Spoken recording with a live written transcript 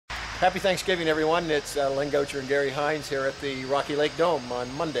Happy Thanksgiving, everyone. It's Len Goucher and Gary Hines here at the Rocky Lake Dome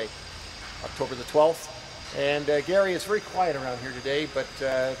on Monday, October the 12th. And Gary, it's very quiet around here today, but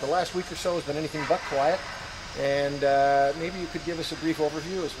the last week or so has been anything but quiet. And maybe you could give us a brief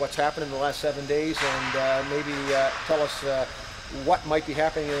overview as what's happened in the last 7 days, and maybe tell us what might be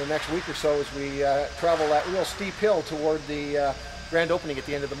happening in the next week or so as we travel that real steep hill toward the grand opening at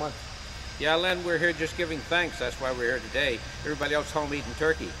the end of the month. Yeah, Len, we're here just giving thanks. That's why we're here today. Everybody else home eating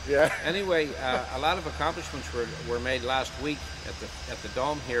turkey. Yeah. Anyway, a lot of accomplishments were made last week at the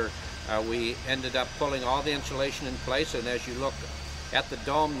Dome here. We ended up pulling all the insulation in place, and as you look at the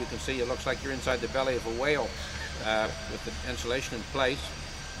Dome, you can see it looks like you're inside the belly of a whale with the insulation in place.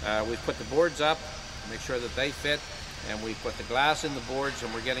 We've put the boards up, make sure that they fit, and we put the glass in the boards,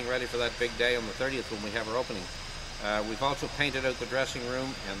 and we're getting ready for that big day on the 30th when we have our opening. We've also painted out the dressing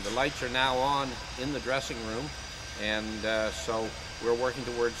room, and the lights are now on in the dressing room, and so we're working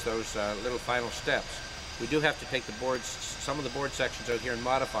towards those little final steps. We do have to take the boards, some of the board sections out here, and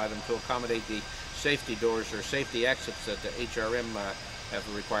modify them to accommodate the safety doors or safety exits that the HRM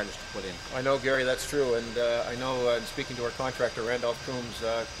have required us to put in. I know, Gary, that's true, and I know speaking to our contractor, Randolph Coombs,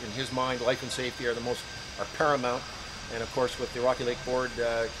 in his mind, life and safety are paramount, and of course with the Rocky Lake Board,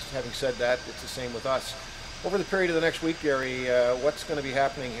 having said that, it's the same with us. Over the period of the next week, Gary, what's going to be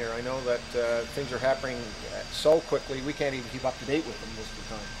happening here? I know that things are happening so quickly, we can't even keep up to date with them most of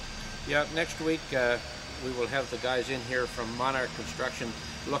the time. Yeah, next week we will have the guys in here from Monarch Construction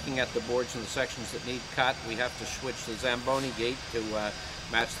looking at the boards and the sections that need cut. We have to switch the Zamboni gate to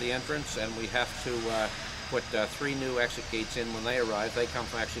match the entrance, and we have to put 3 new exit gates in when they arrive. They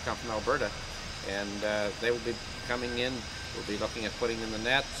actually come from Alberta, and they will be coming in. We'll be looking at putting in the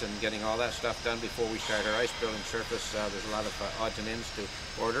nets and getting all that stuff done before we start our ice building surface. There's a lot of odds and ends to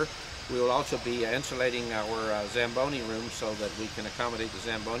order. We will also be insulating our Zamboni room so that we can accommodate the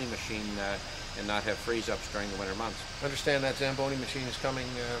Zamboni machine and not have freeze-ups during the winter months. I understand that Zamboni machine is coming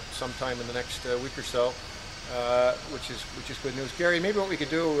sometime in the next week or so, which is good news. Gary, maybe what we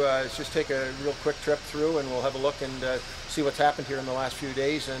could do is just take a real quick trip through, and we'll have a look and see what's happened here in the last few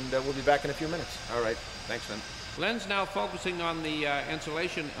days, and we'll be back in a few minutes. All right. Thanks, Len. Len's now focusing on the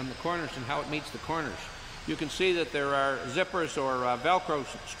insulation on the corners and how it meets the corners. You can see that there are zippers or Velcro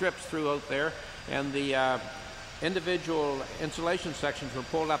strips throughout there, and the individual insulation sections were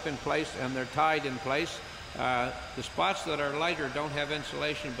pulled up in place and they're tied in place. The spots that are lighter don't have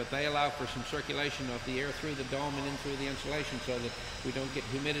insulation, but they allow for some circulation of the air through the dome and in through the insulation so that we don't get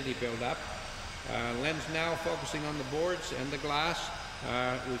humidity build up. Len's now focusing on the boards and the glass.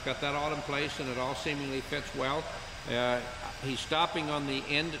 We've got that all in place and it all seemingly fits well. He's stopping on the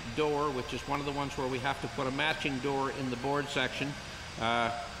end door, which is one of the ones where we have to put a matching door in the board section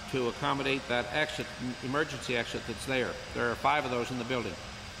to accommodate that exit, emergency exit that's there. There are 5 of those in the building.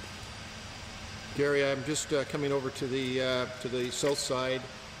 Gary, I'm just coming over to the south side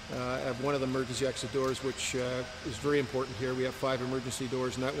of one of the emergency exit doors, which is very important here. We have 5 emergency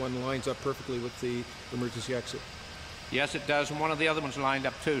doors, and that one lines up perfectly with the emergency exit. Yes, it does, and one of the other ones lined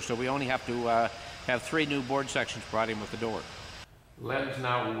up too, so we only have to have 3 new board sections brought in with the door. We're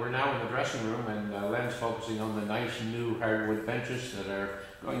now in the dressing room, and Len's focusing on the nice new hardwood benches that are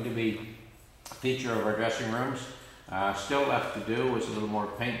going to be a feature of our dressing rooms. Still left to do is a little more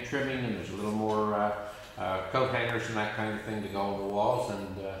paint trimming, and there's a little more coat hangers and that kind of thing to go on the walls,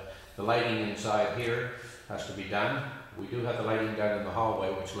 and the lighting inside here has to be done. We do have the lighting done in the hallway,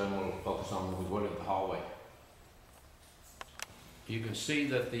 which Len will focus on when we go into the hallway. You can see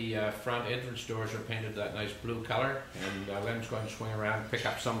that the front entrance doors are painted that nice blue color, and Len's going to swing around and pick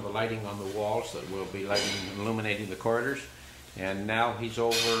up some of the lighting on the walls that will be lighting and illuminating the corridors. And now he's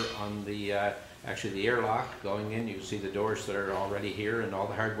over on the actually the airlock going in. You can see the doors that are already here, and all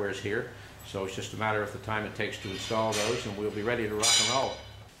the hardware is here. So it's just a matter of the time it takes to install those, and we'll be ready to rock and roll.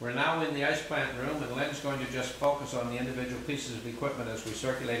 We're now in the ice plant room, and Len's going to just focus on the individual pieces of equipment as we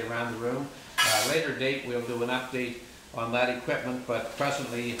circulate around the room. Later date we'll do an update on that equipment, but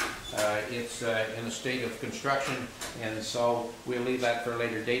presently it's in a state of construction, and so we'll leave that for a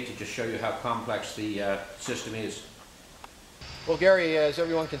later date to just show you how complex the system is. Well, Gary, as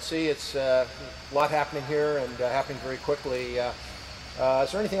everyone can see, it's a lot happening here and happening very quickly. Is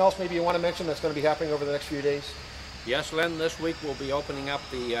there anything else maybe you want to mention that's going to be happening over the next few days? Yes, Len, this week we'll be opening up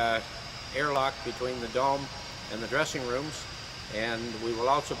the airlock between the dome and the dressing rooms, and we will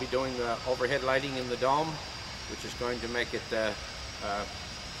also be doing the overhead lighting in the dome, which is going to make it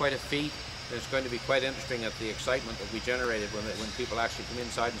quite a feat. It's going to be quite interesting at the excitement that we generated when people actually come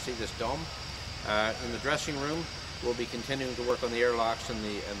inside and see this dome. In the dressing room, we'll be continuing to work on the airlocks and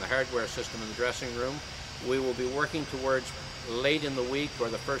the hardware system in the dressing room. We will be working towards late in the week or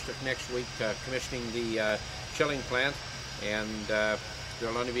the first of next week commissioning the chilling plant, and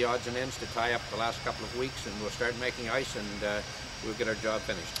there'll only be odds and ends to tie up the last couple of weeks, and we'll start making ice, and we'll get our job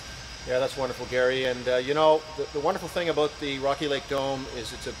finished. Yeah, that's wonderful, Gary. And you know, the wonderful thing about the Rocky Lake Dome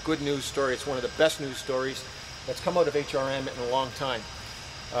is it's a good news story. It's one of the best news stories that's come out of HRM in a long time.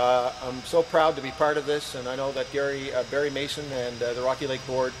 I'm so proud to be part of this, and I know that Barry Mason and the Rocky Lake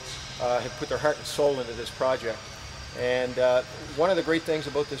Board have put their heart and soul into this project. And one of the great things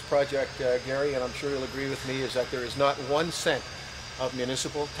about this project, Gary, and I'm sure you'll agree with me, is that there is not 1 cent of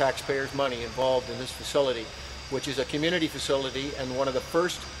municipal taxpayers' money involved in this facility, which is a community facility and one of the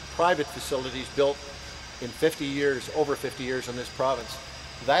first private facilities built in 50 years, over 50 years in this province.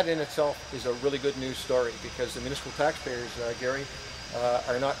 That in itself is a really good news story, because the municipal taxpayers, Gary,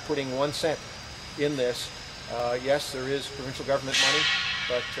 are not putting 1 cent in this. Yes, there is provincial government money,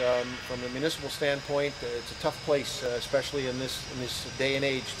 but from a municipal standpoint, it's a tough place, especially in this day and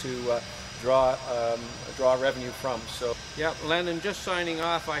age, to draw revenue from. So, yeah, Len, and just signing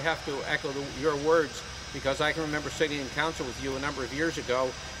off, I have to echo your words, because I can remember sitting in council with you a number of years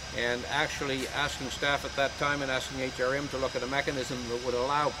ago and actually asking staff at that time and asking HRM to look at a mechanism that would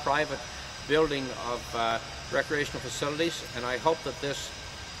allow private building of recreational facilities, and I hope that this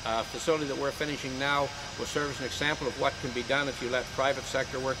facility that we're finishing now will serve as an example of what can be done if you let private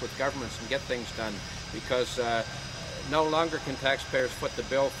sector work with governments and get things done, because no longer can taxpayers foot the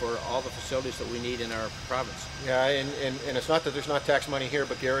bill for all the facilities that we need in our province. Yeah, and it's not that there's not tax money here,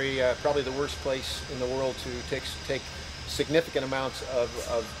 but Gary, probably the worst place in the world to take significant amounts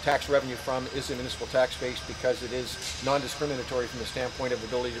of tax revenue from is the municipal tax base, because it is non-discriminatory from the standpoint of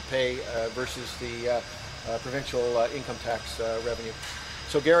ability to pay versus the provincial income tax revenue.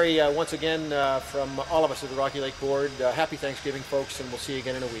 So Gary, once again, from all of us at the Rocky Lake Board, happy Thanksgiving, folks, and we'll see you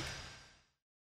again in a week.